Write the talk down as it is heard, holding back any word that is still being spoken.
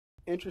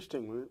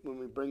interesting when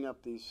we bring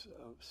up these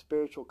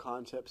spiritual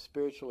concepts,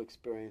 spiritual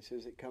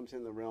experiences. It comes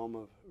in the realm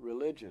of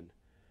religion,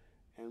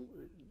 and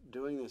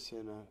doing this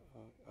in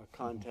a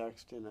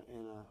context in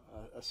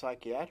a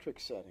psychiatric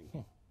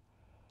setting.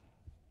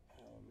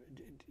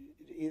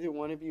 Either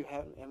one of you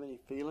have any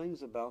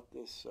feelings about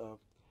this,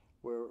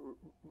 where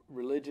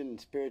religion and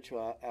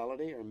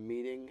spirituality are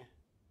meeting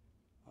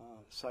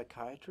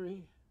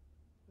psychiatry?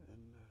 And,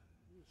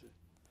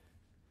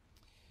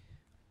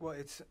 well,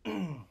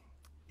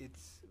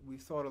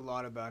 we've thought a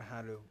lot about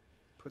how to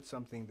put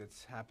something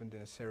that's happened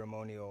in a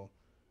ceremonial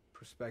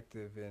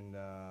perspective in,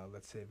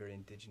 let's say, a very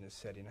indigenous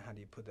setting. How do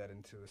you put that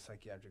into a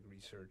psychiatric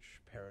research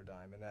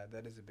paradigm? And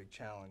that is a big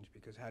challenge,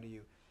 because how do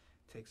you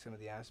take some of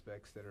the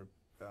aspects that are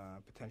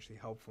potentially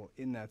helpful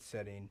in that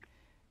setting,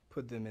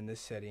 put them in this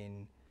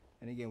setting?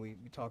 And again, we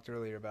talked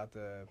earlier about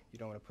you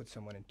don't want to put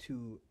someone in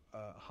too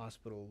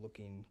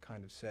hospital-looking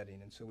kind of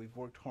setting. And so we've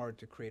worked hard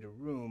to create a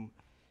room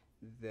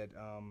that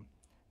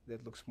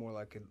looks more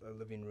like a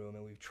living room,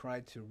 and we've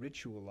tried to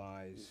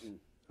ritualize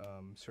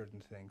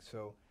certain things.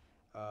 So,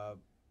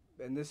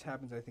 and this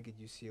happens, I think, at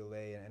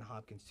UCLA and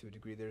Hopkins to a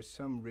degree. There's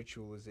some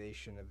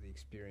ritualization of the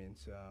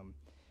experience.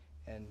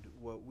 And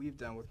what we've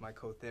done with my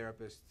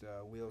co-therapist,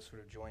 we'll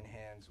sort of join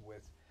hands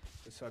with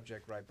the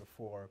subject right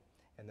before,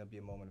 and there'll be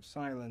a moment of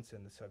silence,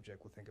 and the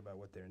subject will think about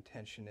what their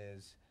intention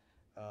is.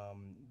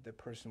 The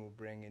person will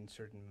bring in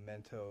certain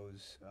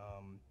mementos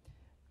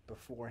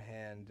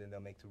beforehand, and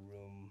they'll make the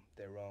room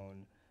their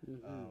own.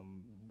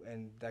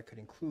 And that could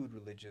include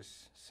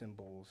religious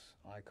symbols,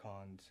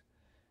 icons.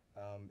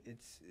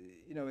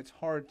 It's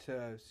hard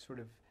to sort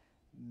of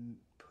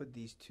put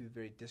these two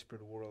very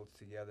disparate worlds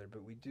together,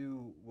 but we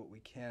do what we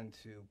can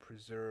to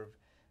preserve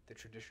the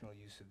traditional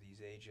use of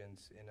these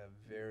agents in a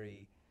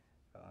very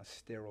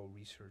sterile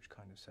research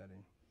kind of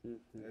setting.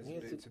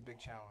 It's a big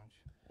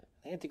challenge.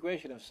 The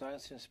integration of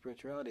science and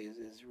spirituality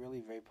is really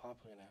very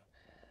popular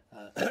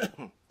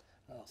now.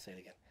 I'll say it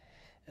again.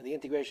 And the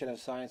integration of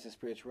science and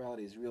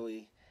spirituality is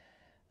really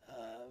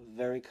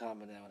very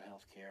common now in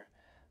healthcare.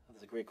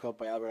 There's a great quote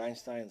by Albert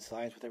Einstein: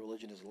 "Science without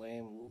religion is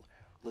lame.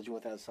 Religion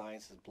without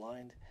science is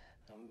blind."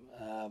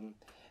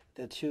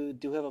 The two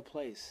do have a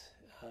place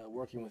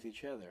working with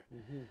each other.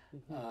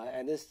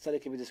 And this study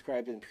can be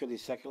described in purely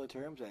secular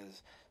terms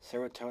as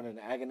serotonin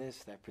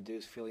agonists that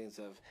produce feelings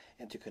of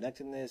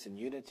interconnectedness and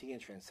unity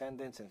and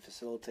transcendence and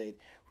facilitate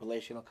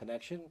relational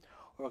connection.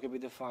 Or it can be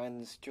defined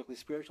in strictly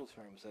spiritual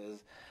terms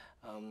as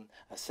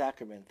a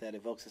sacrament that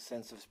evokes a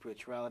sense of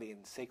spirituality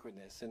and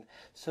sacredness. And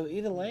so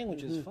either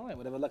language is fine,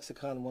 whatever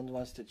lexicon one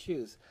wants to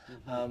choose.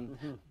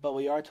 But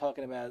we are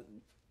talking about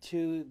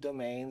two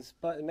domains,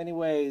 but in many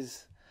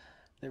ways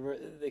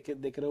they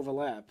could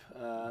overlap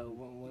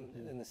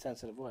in a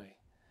sensitive way.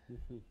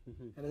 And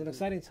it's an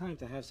exciting time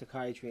to have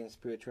psychiatry and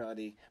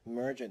spirituality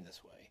merge in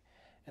this way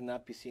and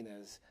not be seen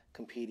as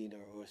competing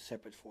or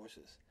separate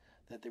forces,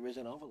 that there is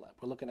an overlap.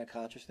 We're looking at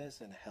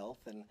consciousness and health,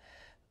 and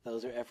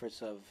those are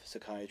efforts of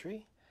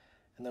psychiatry,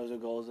 and those are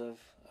goals of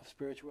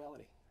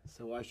spirituality.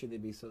 So why should they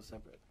be so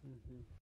separate?